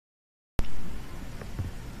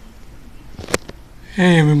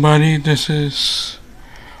Hey everybody, this is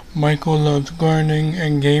Michael Loves Gardening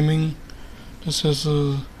and Gaming. This is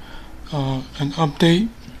an update.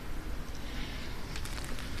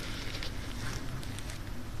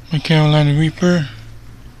 My Carolina Reaper.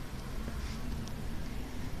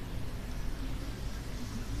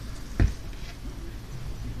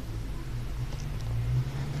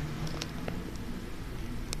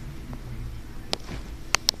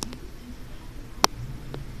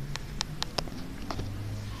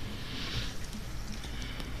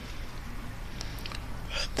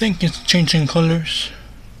 I think it's changing colors.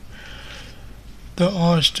 They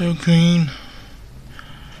are still green.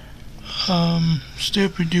 Still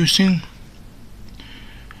producing.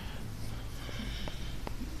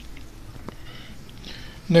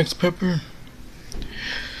 Next pepper.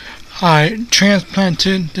 I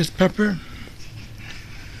transplanted this pepper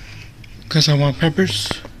because I want peppers.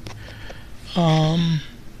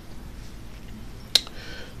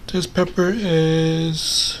 This pepper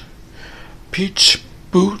is Peach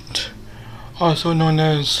Boot, also known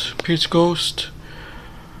as Peach Ghost.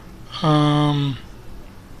 I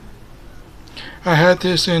had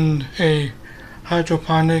this in a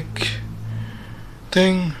hydroponic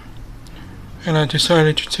thing, and I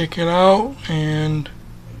decided to take it out, and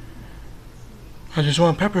I just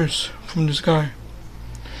want peppers from this guy.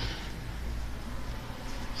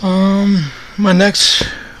 My next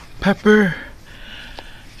pepper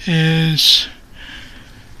is,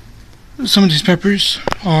 some of these peppers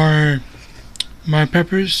are my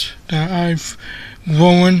peppers that I've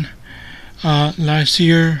grown last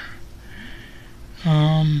year.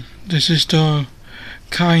 This is the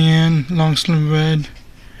Cayenne Long Slim Red.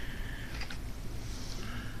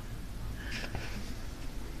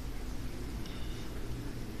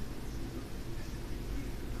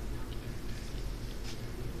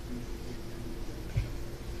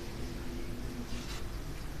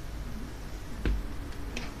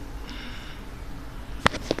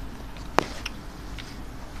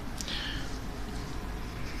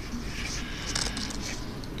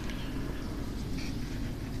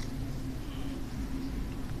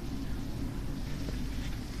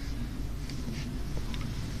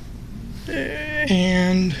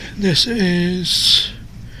 And this is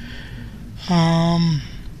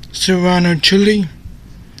Serrano chili.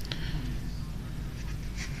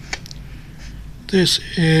 This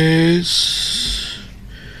is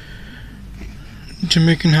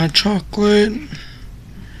Jamaican hot chocolate.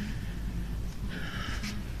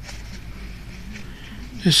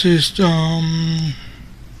 This is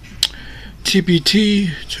TBT,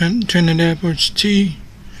 Trinidad Edwards tea.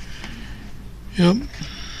 Yep.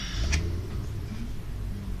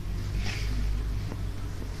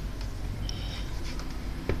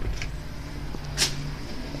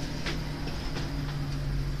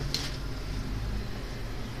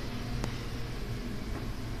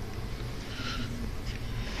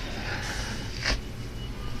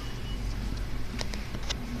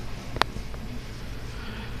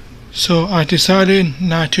 So I decided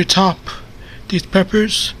not to top these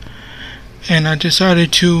peppers, and I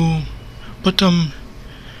decided to put them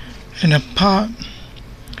in a pot.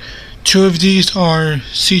 Two of these are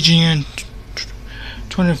CGN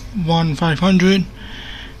 21500,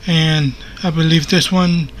 and I believe this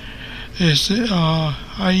one is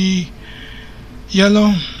IE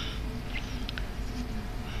yellow.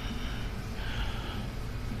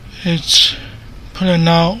 It's putting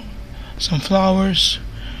out some flowers.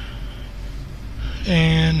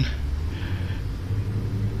 And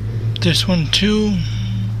this one too.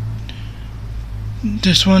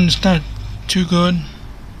 This one's not too good.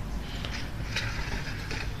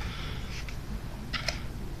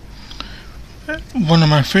 One of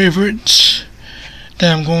my favorites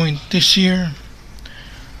that I'm going this year.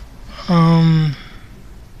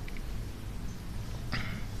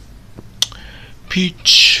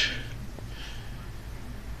 Peach,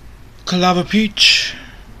 Calava peach.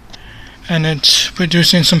 And it's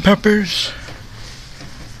producing some peppers.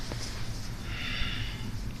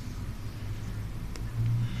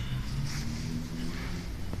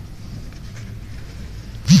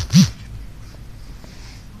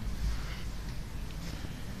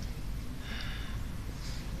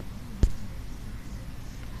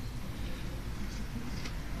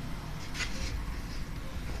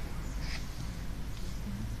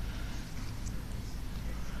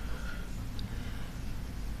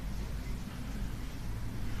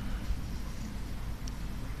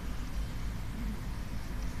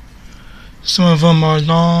 Some of them are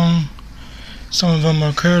long, some of them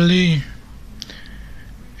are curly,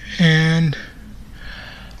 and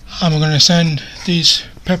I'm gonna send these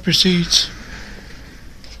pepper seeds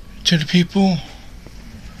to the people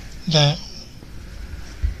that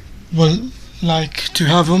would like to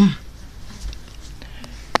have them.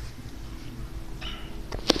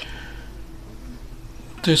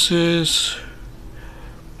 This is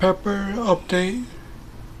Pepper update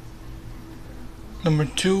number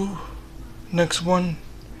 2. Next one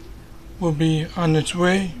will be on its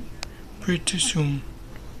way pretty soon.